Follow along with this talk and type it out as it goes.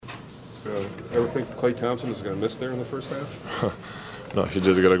Ever think Klay Thompson is going to miss there in the first half? No, he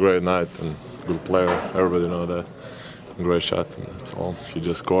just got a great night and good player. Everybody know that. Great shot, and that's all. He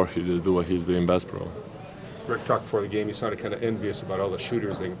just score. He just do what he's doing best, bro. Rick talked before the game. You sounded kind of envious about all the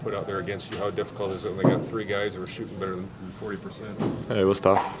shooters they can put out there against you. How difficult is it when they got 3 guys who are shooting better than 40%? Yeah, it was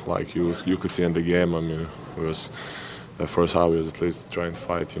tough. Like you could see in the game. I mean, it was the first half. We was at least trying to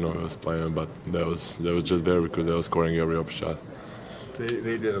fight. You know, it was playing, but that was just there because they were scoring every other shot.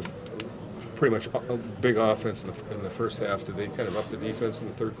 They did a pretty much a big offense in the first half. Did they kind of up the defense in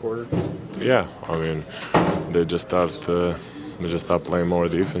the third quarter? Yeah, I mean, they just start playing more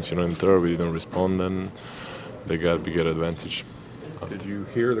defense. You know, in third we didn't respond, and they got a bigger advantage. Did you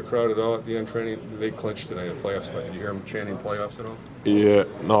hear the crowd at all at the end training? They clinched tonight in playoffs, but did you hear them chanting playoffs at all? Yeah,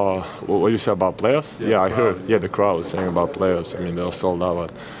 no. What you say about playoffs? Yeah, I heard. Yeah, the crowd was saying about playoffs. I mean, they were sold out,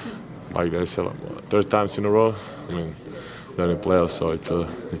 but like they said, 3 times in a row. I mean, they're in playoffs, so it's a.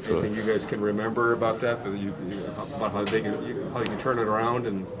 Anything you guys can remember about that? About how you can turn it around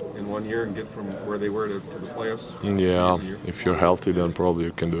in 1 year and get from where they were to the playoffs? Yeah, if you're healthy, then probably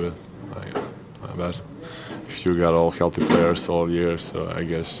you can do it. I bet. If you got all healthy players all year, so I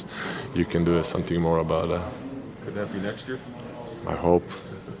guess you can do something more about that. Could that be next year? I hope.